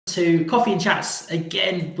to Coffee and Chats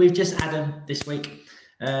again with just Adam this week.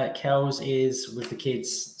 Kelz is with the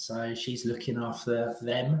kids, so she's looking after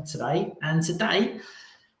them today. And today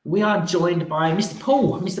we are joined by Mr.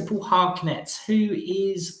 Paul Harknett, who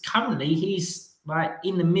is currently, he's like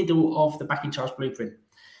in the middle of the Back in Charge Blueprint.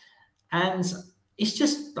 And it's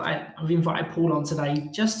just like, I've invited Paul on today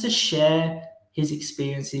just to share his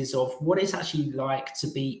experiences of what it's actually like to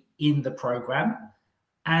be in the program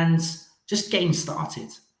and just getting started.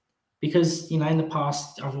 Because, you know, in the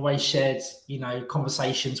past, I've always shared, you know,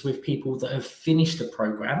 conversations with people that have finished the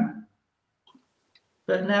program.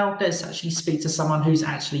 But now let's actually speak to someone who's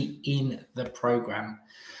actually in the program.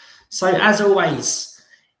 So as always,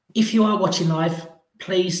 if you are watching live,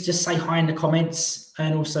 please just say hi in the comments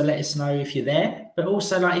and also let us know if you're there. But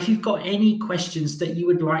also, like, if you've got any questions that you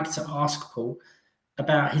would like to ask Paul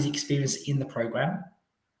about his experience in the program,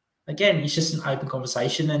 again, it's just an open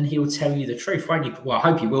conversation and he'll tell you the truth, won't you? Well, I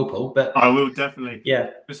hope you will, Paul. But I will, definitely.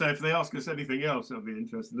 Yeah. So if they ask us anything else, that'll be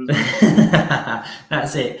interesting, isn't it?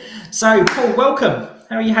 That's it. So, Paul, welcome.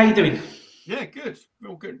 How are you? How are you doing? Yeah, good.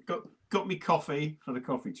 All good. Got me coffee for the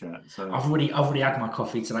coffee chat. So I've already had my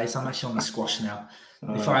coffee today, so I'm actually on the squash now.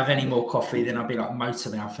 If I have any more coffee, then I'll be like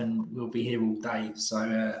Motormouth and we'll be here all day. So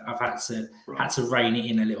I've had to rein it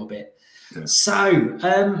in a little bit. Yeah. So,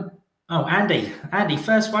 Andy,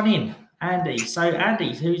 first one in. Andy. So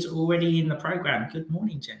Andy, who's already in the program. Good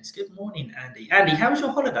morning, gents. Good morning, Andy. Andy, how was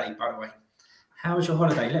your holiday, by the way? How was your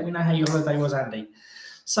holiday? Let me know how your holiday was, Andy.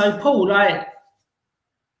 So Paul, like,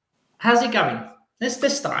 how's it going?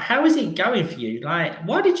 Let's start. How is it going for you? Like,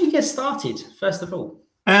 why did you get started, first of all?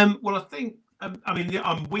 Well, I think,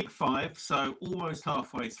 I'm week 5, so almost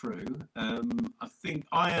halfway through. I think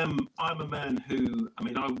I'm a man who,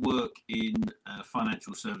 I work in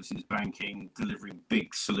financial services, banking, delivering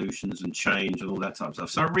big solutions and change and all that type of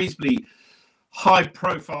stuff. So a reasonably high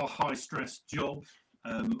profile, high stress job.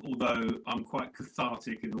 Although I'm quite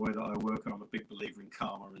cathartic in the way that I work, I'm a big believer in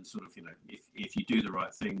karma and sort of, you know, if you do the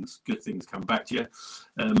right things, good things come back to you.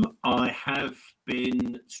 I have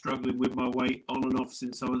been struggling with my weight on and off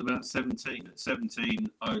since I was about 17. At 17,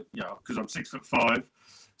 because I'm 6'5",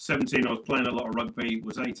 17, I was playing a lot of rugby,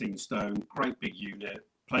 was 18 stone, great big unit,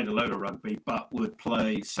 played a load of rugby, but would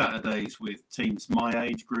play Saturdays with teams my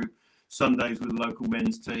age group, Sundays with the local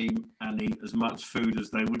men's team, and eat as much food as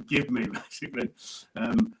they would give me, basically.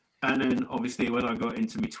 And then obviously when I got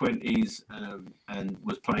into my 20s and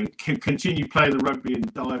was continued playing the rugby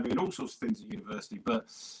and diving and all sorts of things at university, but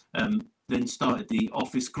then started the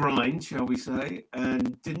office grind, shall we say,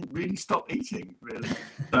 and didn't really stop eating, really.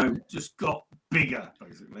 So just got bigger,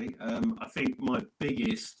 basically. I think my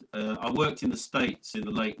biggest, I worked in the States in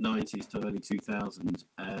the late 90s to early 2000s,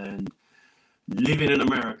 and living in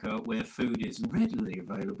America where food is readily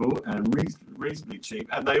available and reasonably cheap,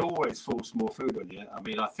 and they always force more food on you.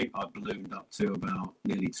 I think I ballooned up to about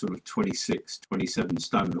nearly sort of 26, 27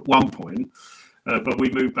 stone at one point, but we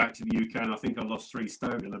moved back to the UK and I think I lost 3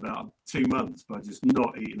 stone in about 2 months by just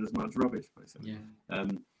not eating as much rubbish, basically. Yeah.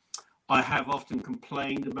 I have often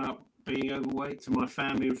complained about being overweight to my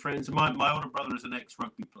family and friends. My older brother is an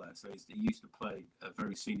ex-rugby player, so he used to play a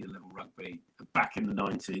very senior level rugby back in the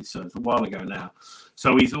 90s, so it's a while ago now.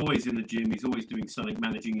 So he's always in the gym, he's always doing something,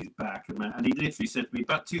 managing his back, and he literally said to me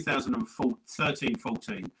about 2013,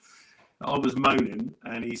 14, I was moaning,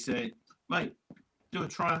 and he said, mate, do a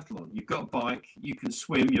triathlon. You've got a bike, you can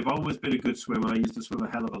swim, you've always been a good swimmer. I used to swim a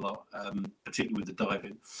hell of a lot, particularly with the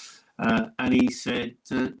diving. And he said,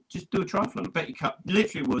 just do a triathlon. I bet you can't.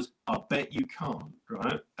 Literally was, I bet you can't,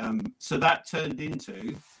 right? So that turned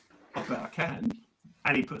into, I bet I can.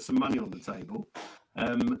 And he put some money on the table.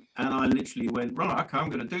 And I literally went, right, okay, I'm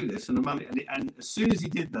going to do this. And the money, and as soon as he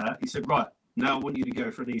did that, he said, right, now I want you to go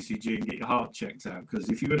for an ECG and get your heart checked out. Because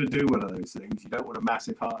if you're going to do one of those things, you don't want a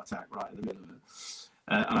massive heart attack right in the middle of it.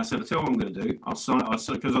 And I said, I'll tell you what I'm going to do. I'll sign,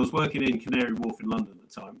 because I was working in Canary Wharf in London at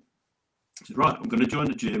the time. I said, right, I'm going to join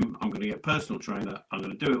the gym. I'm going to get a personal trainer. I'm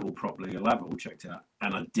going to do it all properly. I'll have it all checked out.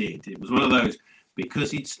 And I did. It was one of those,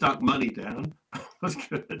 because he'd stuck money down, I was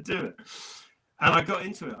going to do it. And I got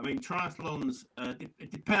into it. Triathlons, it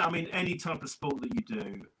depends. Any type of sport that you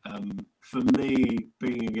do, for me,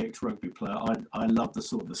 being an ex-rugby player, I love the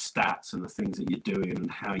sort of the stats and the things that you're doing and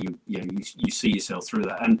how you see yourself through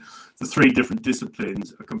that. And the 3 different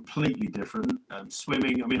disciplines are completely different.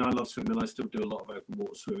 Swimming, I love swimming. I still do a lot of open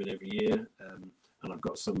water swimming every year. And I've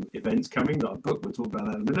got some events coming that I've booked. We'll talk about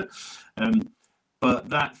that in a minute. But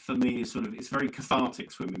that for me is it's very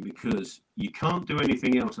cathartic swimming, because you can't do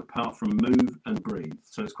anything else apart from move and breathe.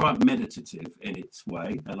 So it's quite meditative in its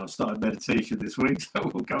way. And I've started meditation this week, so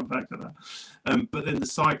we'll come back to that. But then the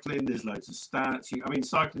cycling, there's loads of stats. I mean,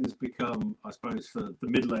 cycling has become, I suppose, for the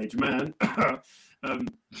middle-aged man,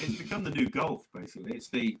 it's become the new golf, basically. It's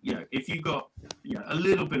the, if you've got a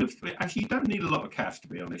little bit of, actually, you don't need a lot of cash, to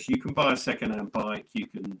be honest. You can buy a second-hand bike. You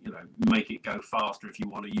can, make it go faster if you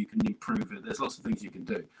want to. You can improve it. There's lots of things you can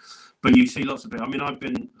do. But you see lots of people. I mean,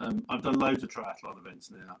 I've done loads of triathlon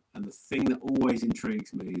events now. And the thing that always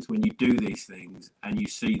intrigues me is when you do these things and you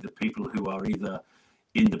see the people who are either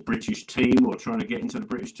in the British team or trying to get into the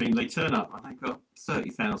British team, they turn up and they've got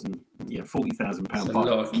 30,000, 40,000 pound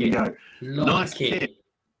bike. You go, nice kit.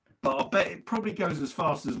 But I bet it probably goes as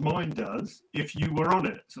fast as mine does if you were on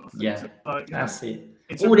it, sort of thing. Yeah, so, that's it.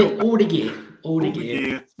 All the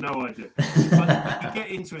gear. No idea. But you get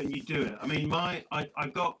into it and you do it. I mean, I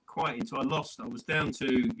got quite into. I was down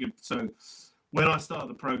to so. When I started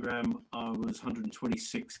the program, I was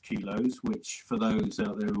 126 kilos, which for those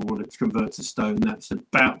out there who wanted to convert to stone, that's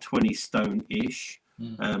about 20 stone-ish.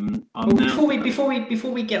 Before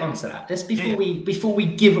we get onto that, before we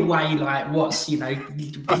give away like what's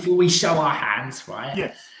before we show our hands, right?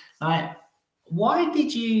 Yeah. Like, why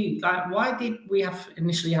did we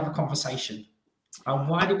initially have a conversation?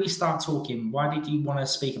 Why did we start talking? Why did you want to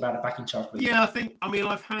speak about it back in charge? Yeah, I've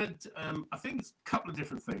had I think it's a couple of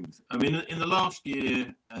different things. I mean, in the last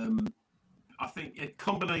year, I think a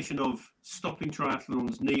combination of stopping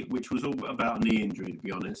triathlons, which was all about a knee injury, to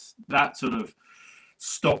be honest, that sort of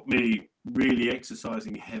stopped me really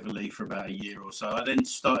exercising heavily for about a year or so. I then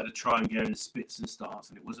started to try and get in spits and starts,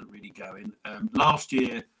 and it wasn't really going. Last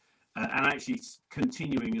year, and actually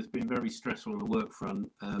continuing, has been very stressful on the work front.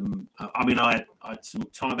 I mean, I had some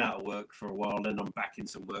time out of work for a while, then I'm back in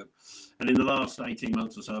some work. And in the last 18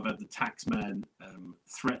 months or so, I've had the tax man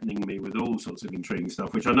threatening me with all sorts of intriguing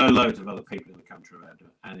stuff, which I know loads of other people in the country have had,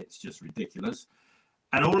 and it's just ridiculous.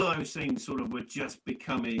 And all of those things sort of were just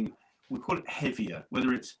becoming, we call it heavier,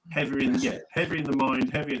 whether it's heavier in the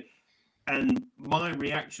mind, heavier. And my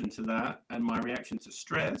reaction to that and my reaction to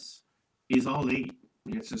stress is I'll eat.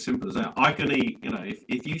 It's as simple as that. I can eat,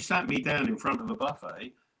 if you sat me down in front of a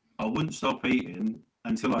buffet, I wouldn't stop eating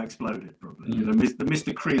until I exploded, probably. The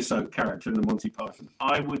Mr. Creosote character in the Monty Python.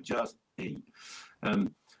 I would just eat. And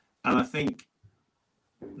I think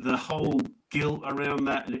the whole guilt around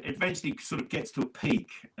that, and it eventually sort of gets to a peak.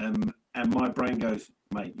 And my brain goes,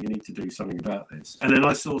 mate, you need to do something about this. And then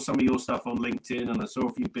I saw some of your stuff on LinkedIn and I saw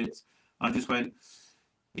a few bits. I just went,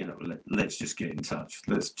 let's just get in touch.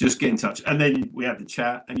 Let's just get in touch. And then we had the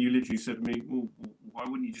chat, and you literally said to me, well, why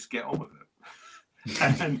wouldn't you just get on with it?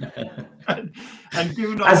 and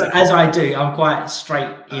given as I do, I'm quite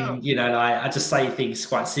straight in, I just say things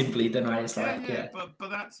quite simply, then it's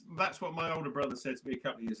But that's what my older brother said to me a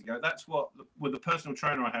couple of years ago. That's what, with the personal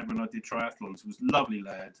trainer I had when I did triathlons, was a lovely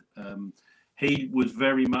lad. He was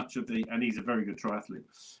very much and he's a very good triathlete.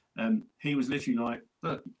 He was literally like,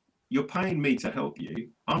 look, you're paying me to help you.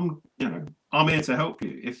 I'm here to help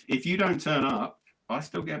you. If you don't turn up, I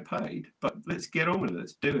still get paid. But let's get on with it.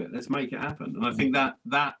 Let's do it. Let's make it happen. And I think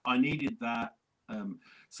that I needed that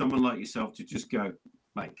someone like yourself to just go,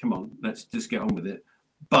 mate, come on, let's just get on with it.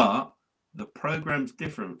 But the program's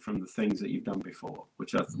different from the things that you've done before,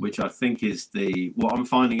 which I think is what I'm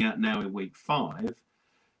finding out now in week 5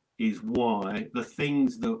 is why the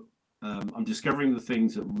things that I'm discovering the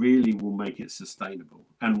things that really will make it sustainable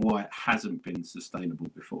and why it hasn't been sustainable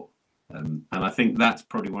before. And I think that's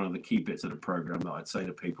probably one of the key bits of the program that I'd say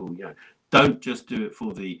to people, don't just do it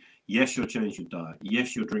for yes, you'll change your diet.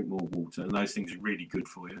 Yes, you'll drink more water. And those things are really good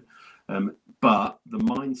for you. But the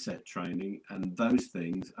mindset training and those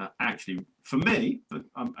things are actually, for me,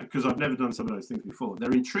 because I've never done some of those things before,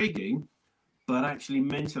 they're intriguing. But actually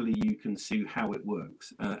mentally you can see how it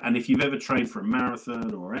works. And if you've ever trained for a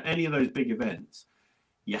marathon or any of those big events,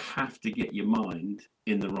 you have to get your mind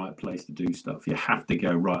in the right place to do stuff. You have to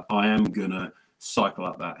go, right, I am going to cycle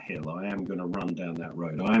up that hill. I am going to run down that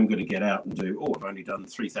road. I am going to get out and do, I've only done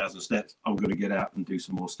 3,000 steps. I'm going to get out and do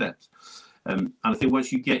some more steps. And I think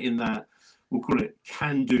once you get in that, we'll call it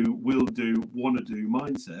can do, will do, want to do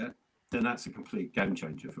mindset, then that's a complete game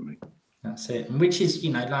changer for me. That's it. And which is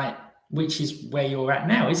where you're at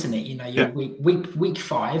now, isn't it? You're week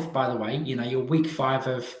 5, by the way, you're week 5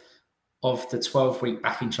 of the 12-week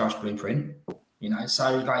back in charge blueprint,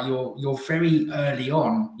 so like you're very early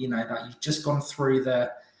on, like you've just gone through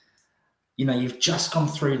the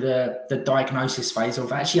diagnosis phase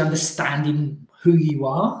of actually understanding who you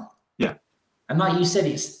are. Yeah. And like you said,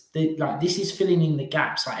 this is filling in the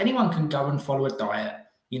gaps. Like anyone can go and follow a diet,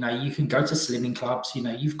 You know, you can go to slimming clubs, you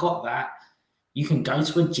know, you've got that. You can go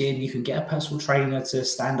to a gym, you can get a personal trainer to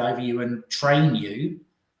stand over you and train you.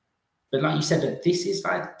 But like you said, that this is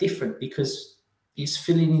like different because it's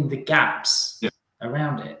filling in the gaps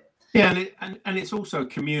around it. Yeah, and it's also a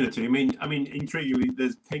community. I mean, intriguingly,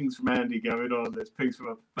 there's things from Andy going on. There's things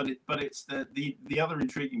from, but it's the other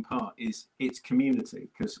intriguing part is it's community,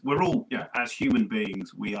 because we're all, as human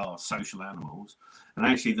beings, we are social animals, and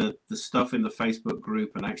actually the stuff in the Facebook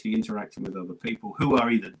group and actually interacting with other people who are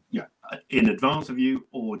either in advance of you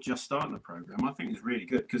or just starting the program, I think is really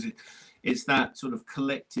good, because it's that sort of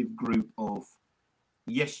collective group of,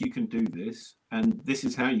 yes, you can do this, and this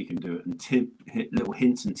is how you can do it, and little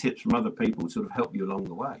hints and tips from other people sort of help you along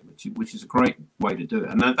the way, which is a great way to do it.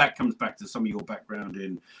 And that comes back to some of your background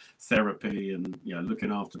in therapy and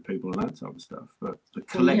looking after people and that type of stuff. But the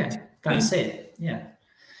collective, that's it. Yeah,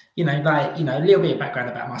 a little bit of background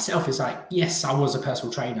about myself is like, yes, I was a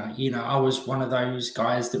personal trainer. I was one of those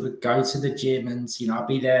guys that would go to the gym and I'd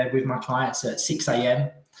be there with my clients at 6 a.m.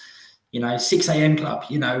 6 a.m. club,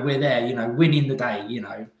 we're there, winning the day,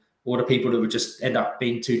 or the people that would just end up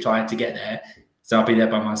being too tired to get there. So I'll be there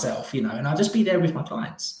by myself, and I'll just be there with my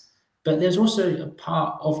clients. But there's also a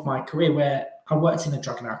part of my career where I worked in a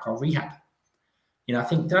drug and alcohol rehab. I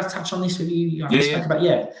think, did I touch on this with you?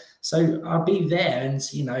 So I'll be there and,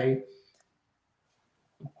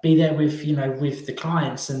 be there with, with the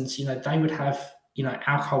clients, and, they would have,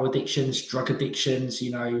 alcohol addictions, drug addictions,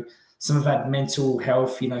 some have had mental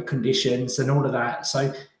health, conditions and all of that.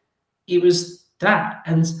 So it was that.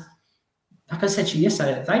 And like I said to you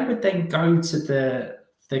yesterday, they would then go to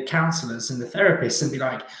the counselors and the therapists and be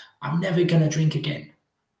like, I'm never going to drink again.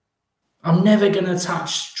 I'm never going to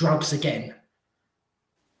touch drugs again.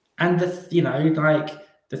 And the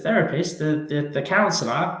therapist, the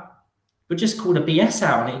counsellor would just call the BS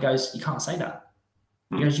out, and he goes, you can't say that.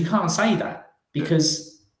 He goes, you can't say that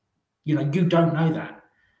because, you don't know that.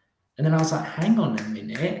 And then I was like, hang on a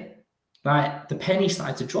minute. Like, the penny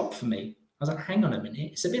started to drop for me. I was like, hang on a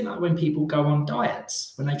minute. It's a bit like when people go on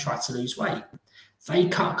diets, when they try to lose weight. They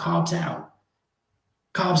cut carbs out.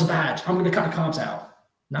 Carbs are bad. I'm going to cut the carbs out.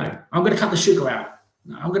 No, I'm going to cut the sugar out.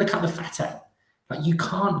 No, I'm going to cut the fat out. Like, you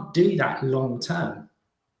can't do that long term. And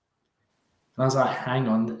I was like, hang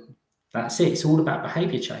on. That's it. It's all about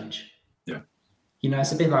behavior change. Yeah.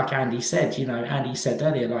 It's a bit like Andy said. Andy said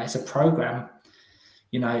earlier, like, it's a program.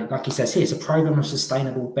 Like he says here, it's a program of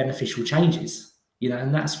sustainable, beneficial changes,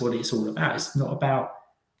 and that's what it's all about. It's not about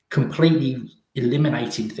completely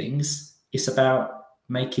eliminating things. It's about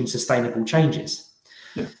making sustainable changes.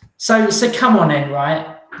 Yeah. So come on then,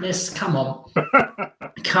 right? Come on,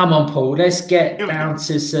 Paul. Let's get down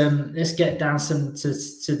to the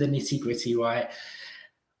nitty gritty, right?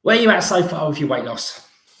 Where are you at so far with your weight loss?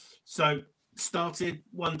 So started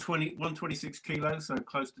 126 kilos, so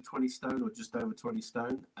close to 20 stone or just over 20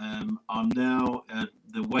 stone. I'm now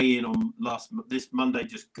the weigh-in on this Monday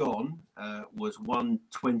just gone was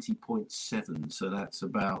 120.7, so that's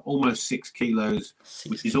about almost 6 kilos,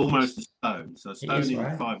 which is almost a stone. So stone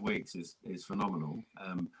in 5 weeks is phenomenal.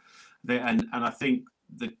 And I think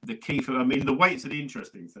the key for, the weight's an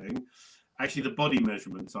interesting thing. Actually, the body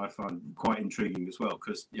measurements I find quite intriguing as well,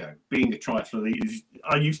 because being a triathlete,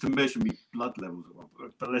 I used to measure my blood levels,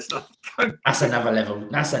 but let's not go. That's another level. You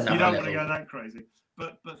don't want to go that crazy.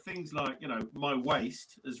 But things like my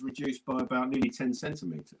waist has reduced by about nearly 10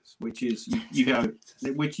 centimeters, which is you go.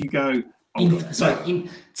 In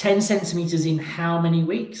 10 centimeters in how many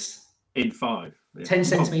weeks? In 5. 10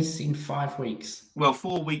 centimeters in 5 weeks. Well,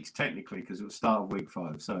 4 weeks technically, because it was start of week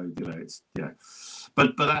 5. So it's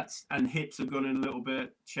but that's, and hips have gone in a little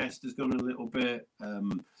bit, chest has gone in a little bit,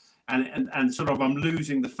 and sort of I'm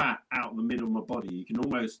losing the fat out of the middle of my body. You can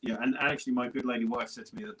almost And actually, my good lady wife said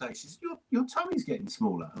to me the other day, she said, "Your tummy's getting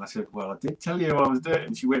smaller," and I said, "Well, I did tell you I was doing it,"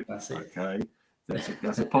 and she went, "Okay,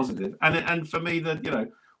 that's a positive." And for me,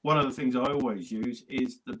 one of the things I always use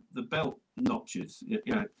is the belt notches.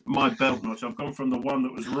 My belt notch, I've gone from the one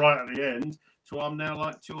that was right at the end to I'm now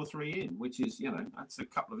like 2 or 3 in, which is, that's a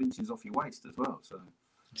couple of inches off your waist as well. So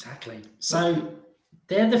exactly. So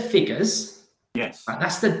they're the figures. Yes. Like,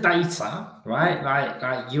 that's the data, right?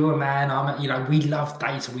 Like you're a man, we love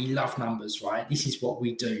data, we love numbers, right? This is what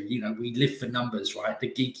we do. We live for numbers, right? The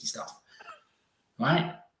geeky stuff,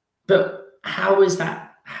 right? But how is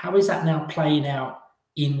that now playing out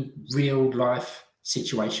in real life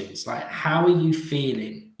situations? Like, how are you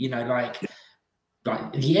feeling?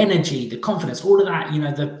 Like the energy, the confidence, all of that,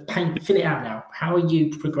 the pain, fill it out now. How are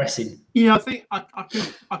you progressing? Yeah, I think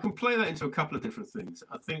I can play that into a couple of different things.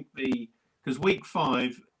 I think because week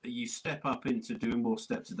 5 you step up into doing more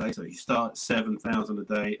steps a day. So you start 7,000 a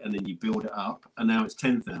day, and then you build it up, and now it's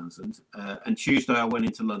 10,000. And Tuesday I went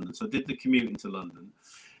into London, so I did the commute into London.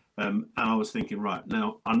 And I was thinking, right,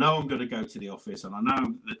 now I know I'm going to go to the office, and I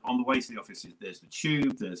know that on the way to the office there's the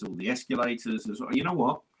tube, there's all the escalators. You know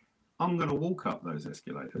what? I'm going to walk up those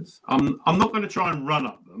escalators. I'm not going to try and run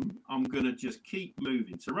up them. I'm going to just keep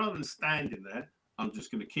moving. So rather than standing there, I'm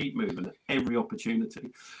just going to keep moving at every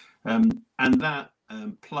opportunity. And that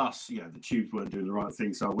plus, the tubes weren't doing the right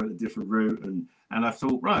thing, so I went a different route. And I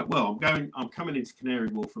thought, right, well, I'm coming into Canary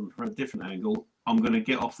Wharf from a different angle. I'm going to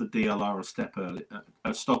get off the DLR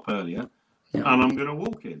a stop earlier, and I'm going to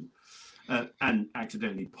walk in. And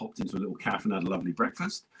accidentally popped into a little cafe and had a lovely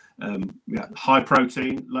breakfast. High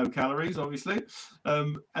protein, low calories, obviously.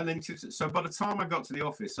 And then, so by the time I got to the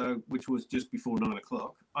office, which was just before 9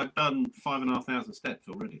 o'clock, I'd done 5,500 steps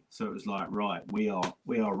already. So it was like, right, we are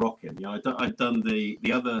rocking. I'd done the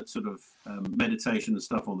other sort of meditation and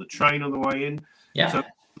stuff on the train on the way in. Yeah. So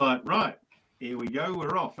like, right, here we go,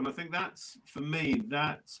 we're off. And I think that's, for me,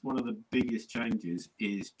 that's one of the biggest changes,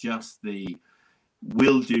 is just the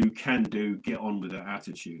will do, can do, get on with that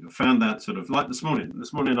attitude. I found that sort of like this morning.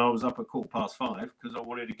 This morning I was up at 5:15 because I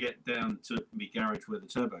wanted to get down to my garage where the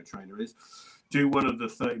turbo trainer is, do one of the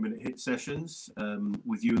 30-minute hit sessions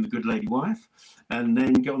with you and the good lady wife, and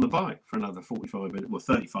then get on the bike for another 45 minutes or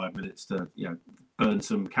 35 minutes to burn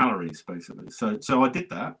some calories, basically. So I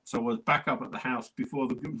did that. So I was back up at the house before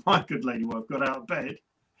my good lady wife got out of bed.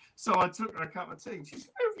 So I took her a cup of tea. And she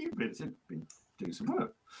said, "Where have you been?" I said, "Been doing some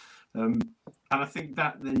work." And I think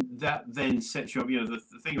that then sets you up. The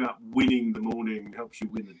thing about winning the morning helps you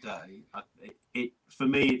win the day. For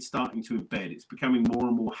me, it's starting to embed. It's becoming more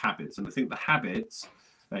and more habits, and I think the habits,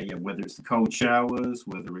 whether it's the cold showers,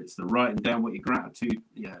 whether it's the writing down what your gratitude,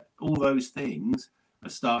 all those things are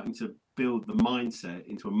starting to build the mindset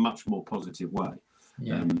into a much more positive way.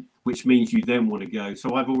 Yeah. Which means you then want to go.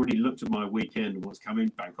 So I've already looked at my weekend and what's coming,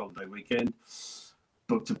 bank holiday weekend.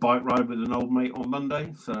 Booked a bike ride with an old mate on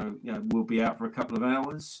Monday, so we'll be out for a couple of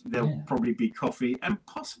hours. There'll probably be coffee and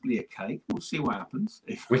possibly a cake. We'll see what happens.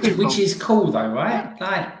 Which is cool though, right?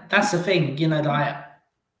 Like that's the thing, not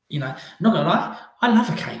gonna lie, I love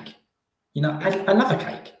a cake. I love a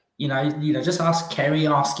cake. Just ask Kerrie,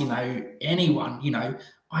 ask anyone.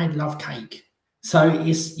 I love cake. So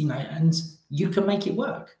it's and you can make it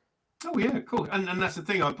work. Oh yeah, cool. And that's the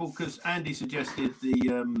thing I bought, because Andy suggested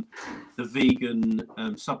the vegan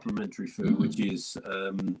supplementary food, which is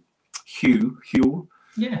Huel.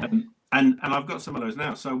 Yeah. And I've got some of those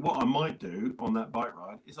now. So what I might do on that bike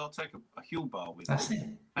ride is I'll take a Huel bar with me. That's it.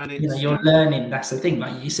 And it's, you're learning. That's the thing.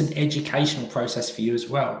 Like it's an educational process for you as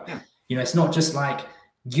well. Yeah. It's not just like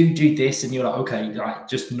you do this and you're like, okay, like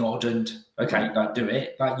just nod and okay, like do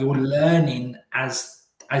it. Like you're learning as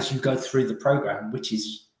you go through the program, which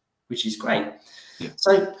is great. Yeah.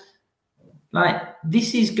 So like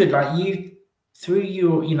this is good. Like you through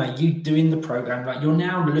your you doing the program, like you're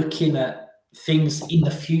now looking at things in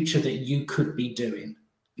the future that you could be doing.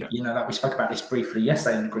 Yeah. Like we spoke about this briefly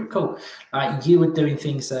yesterday in the group call. Like you were doing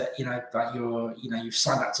things that like you've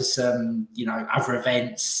signed up to some other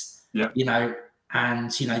events. Yeah.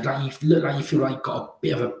 And like you look like you feel like you've got a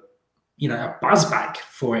bit of a buzz back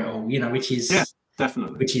for it all. Which is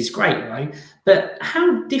definitely, which is great, right? But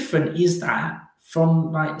how different is that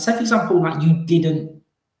from like, say for example, like you didn't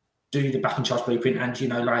do the Back in Charge blueprint,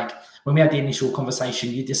 and like when we had the initial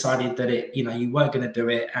conversation, you decided that it, you were going to do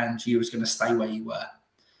it and you was going to stay where you were.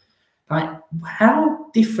 Like, how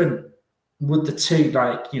different would the two,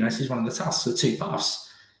 like, this is one of the tasks, the two paths.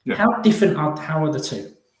 Yeah. How different how are the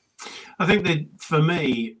two? I think that for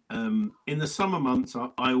me, in the summer months,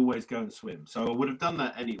 I always go and swim. So I would have done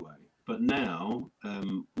that anyway. But now,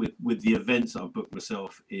 with the events I've booked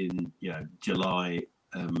myself in, July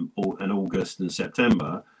and August and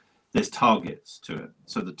September, there's targets to it.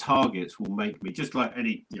 So the targets will make me, just like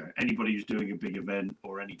anybody who's doing a big event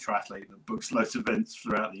or any triathlete that books loads of events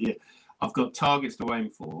throughout the year, I've got targets to aim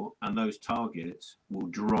for, and those targets will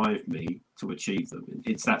drive me to achieve them.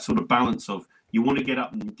 It's that sort of balance of, you want to get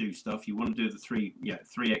up and do stuff. You want to do the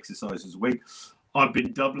three exercises a week. I've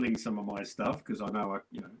been doubling some of my stuff because I know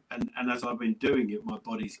and as I've been doing it, my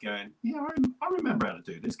body's going, I remember how to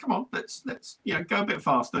do this. Come on, let's go a bit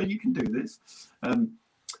faster. You can do this.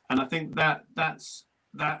 And I think that's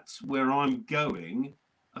where I'm going.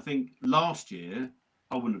 I think last year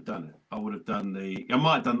I wouldn't have done it. I would have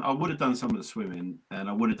done some of the swimming, and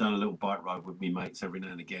I would have done a little bike ride with me mates every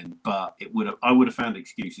now and again. But I would have found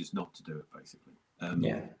excuses not to do it, basically.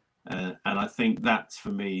 And I think that's, for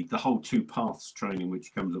me, the whole two paths training,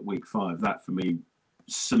 which comes at week 5, that for me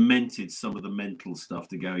cemented some of the mental stuff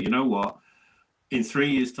to go, you know what, in 3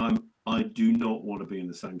 years' time, I do not want to be in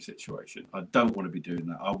the same situation. I don't want to be doing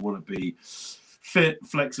that. I want to be fit,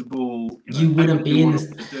 flexible. You wouldn't be in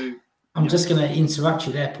this. I'm Yeah. just going to interrupt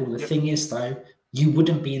you there, Paul. The Yep. thing is, though, you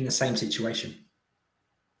wouldn't be in the same situation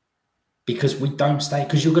because we don't stay,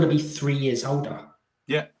 because you're going to be 3 years older.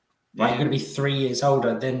 Yeah. Right? You're going to be 3 years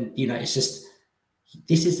older. Then, you know, it's just,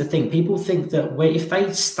 this is the thing. People think that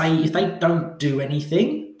if they don't do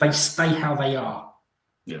anything, they stay how they are.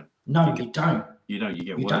 Yeah. No, you don't. You don't. You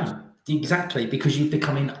get You worse. don't. Exactly, because you're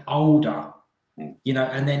becoming older, you know,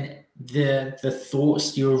 and then the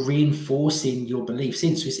thoughts, you're reinforcing your beliefs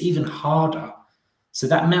in, so it's even harder. So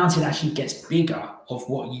that mountain actually gets bigger of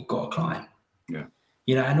what you've got to climb. Yeah.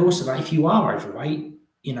 You know, and also, like, if you are overweight,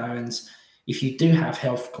 you know, and if you do have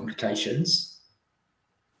health complications,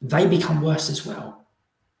 they become worse as well.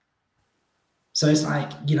 So it's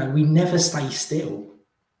like, you know, we never stay still,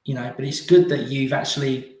 you know, but it's good that you've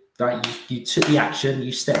actually, like, you took the action,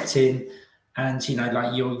 you stepped in, and, you know,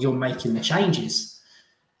 like, you're making the changes.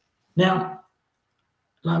 Now,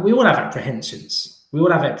 like, we all have apprehensions. We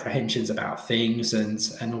all have apprehensions about things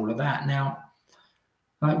and all of that. Now,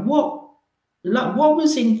 like, what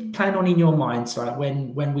was playing on in your mind, like,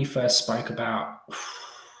 when we first spoke about,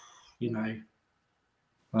 you know,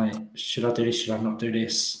 like, should I do this? Should I not do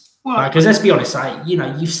this? Well, because let's be honest, like, you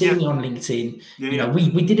know, you've seen me on LinkedIn. You know,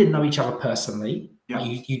 we didn't know each other personally. Yeah.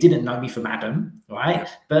 Like, you didn't know me from Adam, right? Yeah.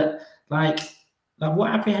 But like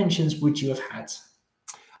what apprehensions would you have had?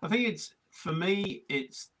 I think for me,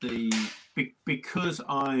 it's because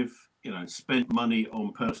I've, you know, spent money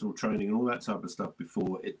on personal training and all that type of stuff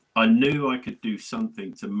before. I knew I could do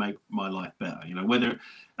something to make my life better. You know,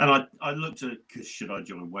 I looked at, should I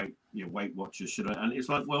join Weight Watchers? Should I? And it's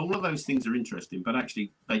like, well, all of those things are interesting, but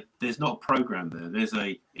actually, there's not a program there.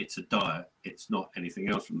 It's a diet. It's not anything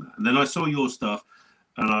else from that. And then I saw your stuff,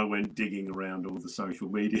 and I went digging around all the social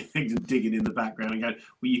media things and digging in the background and going,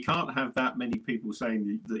 well, you can't have that many people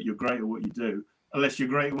saying that you're great at what you do unless you're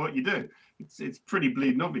great at what you do. It's pretty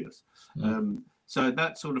bleeding obvious. Mm. So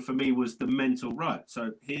that sort of, for me, was the mental right.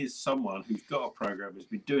 So here's someone who's got a program, who's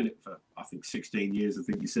been doing it for, I think, 16 years, I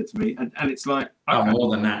think you said to me. And it's like, okay. Oh,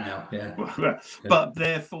 more than that now, yeah. Well, but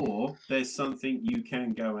therefore, there's something you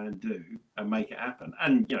can go and do and make it happen.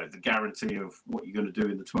 And, you know, the guarantee of what you're going to do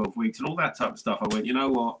in the 12 weeks and all that type of stuff. I went, you know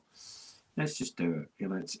what? Let's just do it. You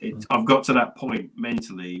know, it's. I've got to that point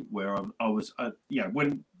mentally where I was, you know,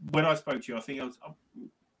 when I spoke to you, I think I was.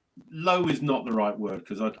 Low is not the right word,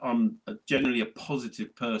 because I'm generally a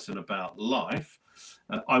positive person about life.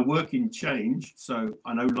 I work in change, so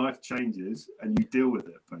I know life changes and you deal with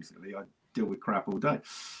it, basically. I deal with crap all day.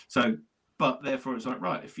 So, but therefore it's like,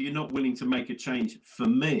 right, if you're not willing to make a change for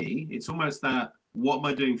me, it's almost that, what am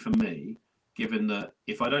I doing for me, given that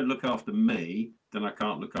if I don't look after me, then I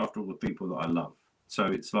can't look after all the people that I love. So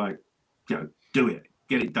it's like, you know, do it,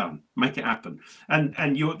 get it done, make it happen. And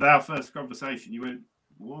our first conversation, you went,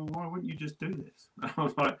 well, why wouldn't you just do this? And I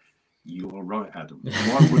was like, you are right, Adam.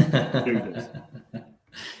 Why wouldn't you do this?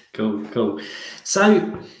 Cool.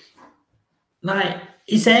 So, like,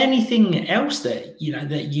 is there anything else that, you know,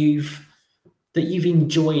 that you've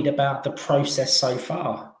enjoyed about the process so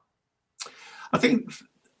far? I think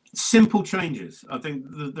simple changes. I think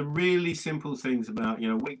the really simple things about, you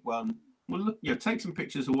know, week one, well, look, you know, take some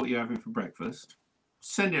pictures of what you're having for breakfast,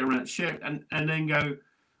 send it around, share it, and then go,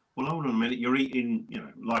 well, hold on a minute, you're eating, you know,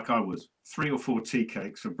 like I was, 3 or 4 tea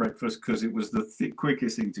cakes for breakfast because it was the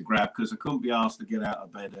quickest thing to grab, because I couldn't be asked to get out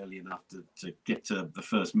of bed early enough to get to the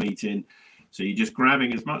first meeting. So you're just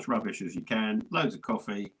grabbing as much rubbish as you can, loads of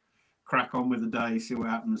coffee, crack on with the day, see what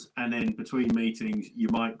happens. And then between meetings, you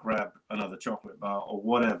might grab another chocolate bar or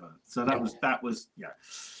whatever. So that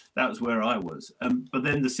was where I was. But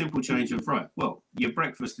then the simple change of, right, well, your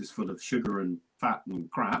breakfast is full of sugar and fat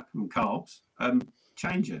and crap and carbs.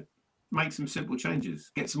 Change it. Make some simple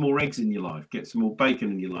changes. Get some more eggs in your life. Get some more bacon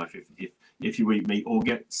in your life if you eat meat, or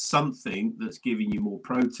get something that's giving you more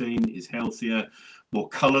protein, is healthier, more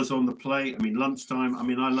colours on the plate. I mean, lunchtime. I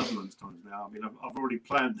mean, I love lunchtimes now. I mean, I've already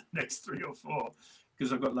planned the next 3 or 4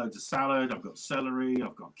 because I've got loads of salad. I've got celery.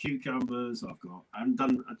 I've got cucumbers. I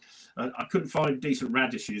couldn't find decent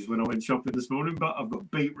radishes when I went shopping this morning, but I've got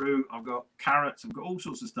beetroot. I've got carrots. I've got all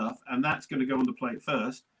sorts of stuff, and that's going to go on the plate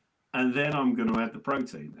first. And then I'm going to add the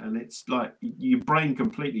protein. And it's like your brain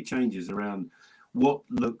completely changes around what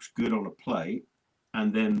looks good on a plate,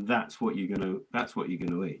 and then that's what you're going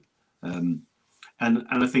to eat. And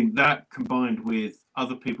I think that, combined with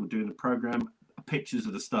other people doing the program, pictures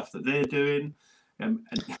of the stuff that they're doing,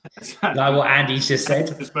 Like what Andy's just said.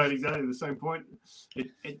 Just about exactly the same point.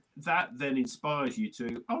 That then inspires you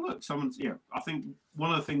to, oh look, someone's, I think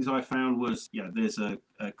one of the things I found was, there's a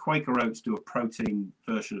Quaker Oats do a protein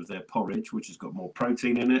version of their porridge, which has got more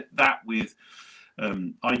protein in it. That with,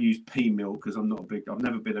 I use pea milk because I've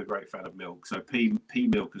never been a great fan of milk. So pea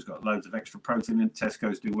milk has got loads of extra protein in it.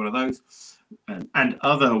 Tesco's do one of those, and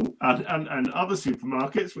other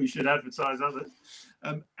supermarkets. We should advertise others.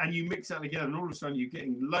 And you mix that together, and all of a sudden you're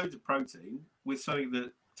getting loads of protein with something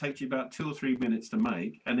that takes you about 2 or 3 minutes to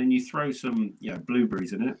make, and then you throw some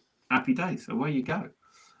blueberries in it. Happy days, away you go.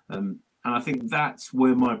 And I think that's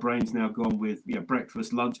where my brain's now gone with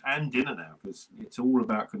breakfast, lunch, and dinner now, because it's all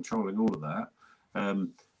about controlling all of that.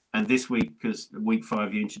 And this week, because week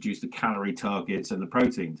 5 you introduced the calorie targets and the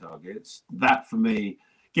protein targets, that for me,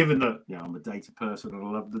 given that I'm a data person and I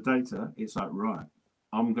love the data, it's like, right,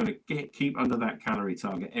 I'm going to keep under that calorie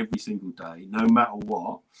target every single day, no matter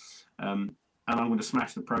what. And I'm going to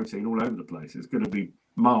smash the protein all over the place. It's going to be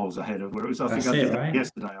miles ahead of where it was. I think I did it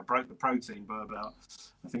yesterday. I broke the protein by about,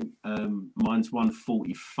 I think mine's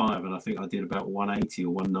 145, and I think I did about 180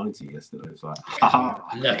 or 190 yesterday. It's like,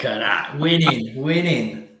 look at that,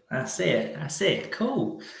 winning. That's it.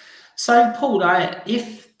 Cool. So, Paul,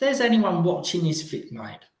 if there's anyone watching this,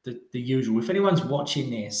 the usual, if anyone's watching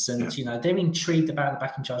this and they're intrigued about the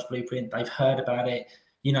Back in Charge Blueprint, they've heard about it,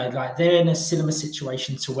 like they're in a similar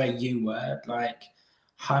situation to where you were, like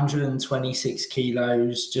 126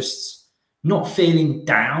 kilos, just not feeling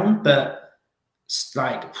down, but just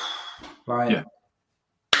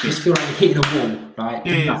feel like you're hitting a wall, like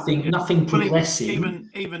nothing progressing.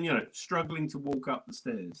 Even struggling to walk up the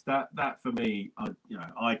stairs. That for me,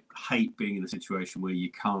 I hate being in a situation where you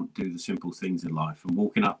can't do the simple things in life. And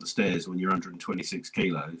walking up the stairs when you're 126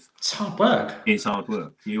 kilos, it's hard work. It's hard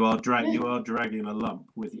work. You are dragging a lump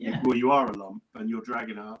with you. Well, you are a lump, and you're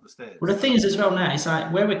dragging it up the stairs. Well, the thing is as well now, it's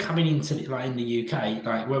like where we're coming into, like in the UK,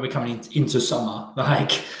 like where we're coming into summer,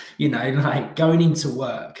 like going into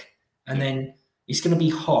work, and then it's going to be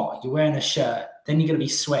hot. You're wearing a shirt, then you're going to be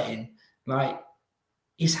sweating. Like,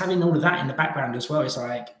 it's having all of that in the background as well. It's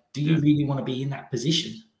like, do you really want to be in that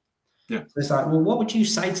position? Yeah. So it's like, well, what would you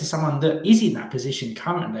say to someone that is in that position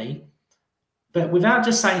currently, but without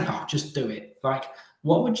just saying, oh, just do it? Like,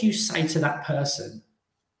 what would you say to that person?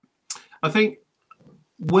 I think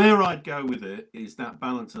where I'd go with it is that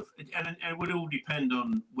balance of, and it would all depend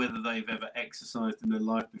on whether they've ever exercised in their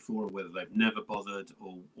life before, or whether they've never bothered,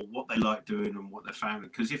 or what they like doing and what they're found.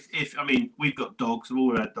 Because if we've got dogs, we've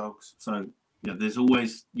all had dogs, so there's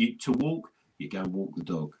always to walk, you go and walk the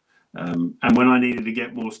dog. And when I needed to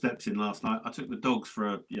get more steps in last night, I took the dogs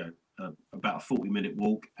for about a 40-minute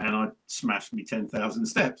walk, and I smashed me 10,000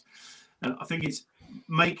 steps. And I think it's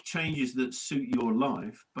make changes that suit your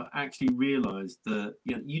life, but actually realize that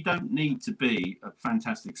you don't need to be a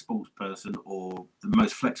fantastic sports person or the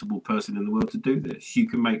most flexible person in the world to do this. You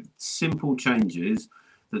can make simple changes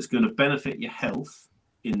that's going to benefit your health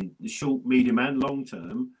in the short, medium, and long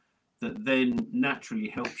term, that then naturally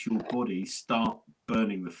helps your body start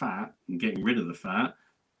burning the fat and getting rid of the fat.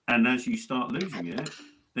 And as you start losing it,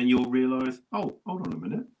 then you'll realize, oh, hold on a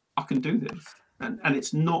minute, I can do this. And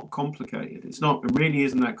it's not complicated. It really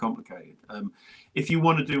isn't that complicated. If you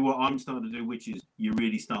want to do what I'm starting to do, which is you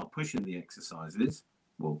really start pushing the exercises,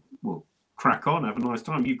 well, crack on, have a nice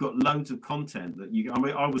time. You've got loads of content that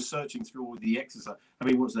I was searching through all the exercise.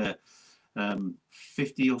 What's there?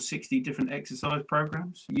 50 or 60 different exercise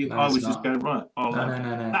programs. I was just going, right.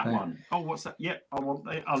 No. One. Oh, what's that? Yeah, I want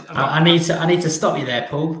that. I need to stop you there,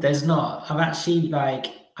 Paul. There's not. I've actually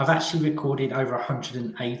recorded over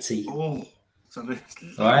 180. Oh.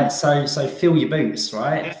 Right, so fill your boots,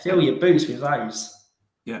 right? Yeah. Fill your boots with those.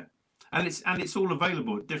 Yeah, and it's all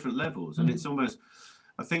available at different levels, and it's almost.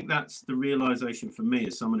 I think that's the realization for me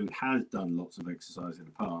as someone who has done lots of exercise in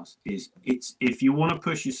the past. Is it's if you want to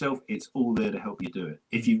push yourself, it's all there to help you do it.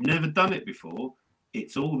 If you've never done it before,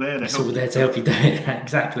 it's all there to help you do it.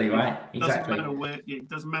 Exactly, right? Exactly. It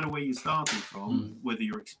doesn't matter where you're starting from, whether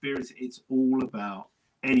you're experienced. It's all about.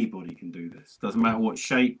 Anybody can do this. Doesn't matter what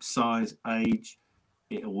shape, size, age,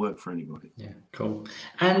 it'll work for anybody. Yeah, cool.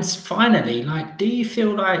 And finally, do you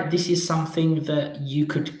feel like this is something that you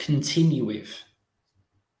could continue with?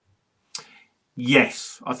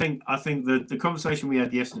 Yes, I think the conversation we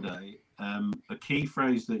had yesterday, a key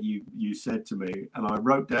phrase that you said to me, and I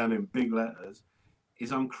wrote down in big letters,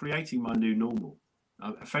 is I'm creating my new normal.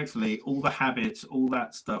 Effectively, all the habits, all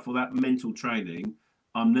that stuff, all that mental training,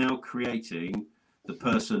 I'm now creating the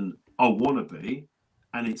person I want to be,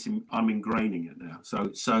 and I'm ingraining it now.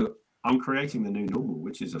 So I'm creating the new normal,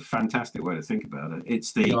 which is a fantastic way to think about it.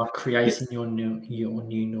 It's the you're creating your new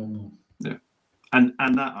normal. Yeah, and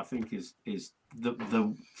that I think is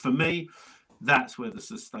the for me, that's where the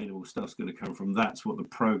sustainable stuff's going to come from. That's what the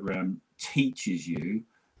program teaches you,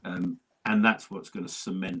 and that's what's going to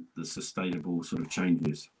cement the sustainable sort of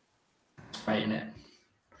changes. Right, in it.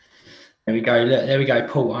 There we go. Look, there we go,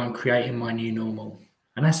 Paul. I'm creating my new normal,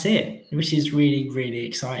 and that's it, which is really, really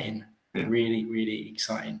exciting. Yeah. Really, really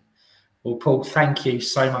exciting. Well, Paul, thank you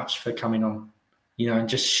so much for coming on, and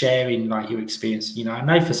just sharing like your experience. I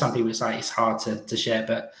know for some people it's hard to share,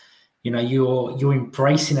 but you're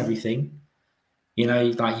embracing everything.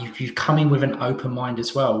 Like you've come in with an open mind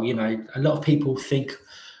as well. A lot of people think,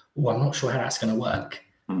 oh, I'm not sure how that's going to work,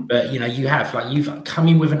 but you've come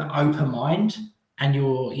in with an open mind, and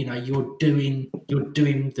you're doing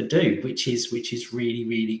the do, which is really,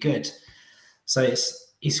 really good. So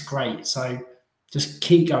it's great. So just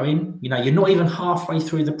keep going. You're not even halfway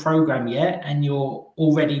through the program yet, and you're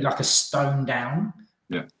already like a stone down.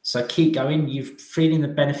 Yeah. So keep going. You're feeling the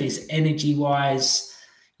benefits energy wise,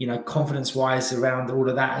 confidence wise around all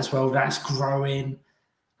of that as well. That's growing.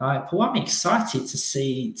 Paul, I'm excited to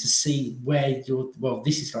see where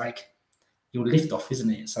this is like your lift off,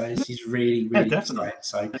 isn't it? So this is really, really exciting.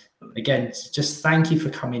 So again, just thank you for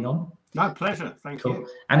coming on. No, pleasure. Thank you.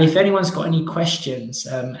 And if anyone's got any questions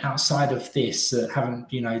outside of this that haven't,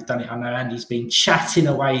 done it, I know Andy's been chatting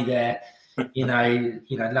away there. Love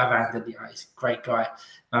Andy. He's a great guy.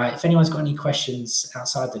 If anyone's got any questions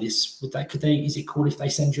outside of this, is it cool if they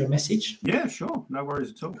send you a message? Yeah, sure. No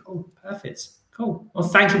worries at all. Cool. Perfect. Cool. Well,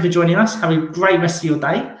 thank you for joining us. Have a great rest of your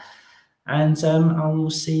day. And I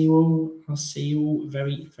will see you all. I'll see you all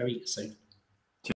very, very soon.